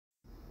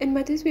In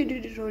my this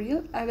video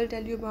tutorial, I will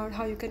tell you about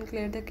how you can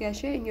clear the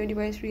cache in your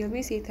device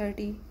Realme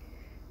C30.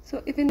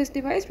 So if in this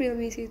device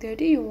Realme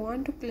C30 you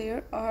want to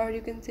clear, or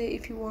you can say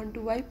if you want to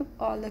wipe up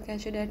all the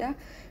cache data,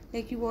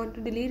 like you want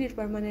to delete it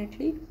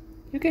permanently,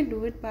 you can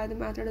do it by the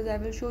method as I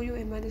will show you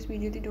in my this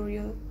video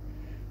tutorial.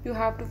 You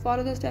have to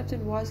follow the steps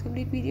and watch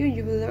complete video and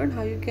you will learn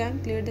how you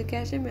can clear the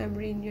cache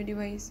memory in your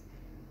device.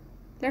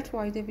 Let's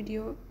watch the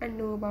video and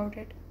know about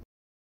it.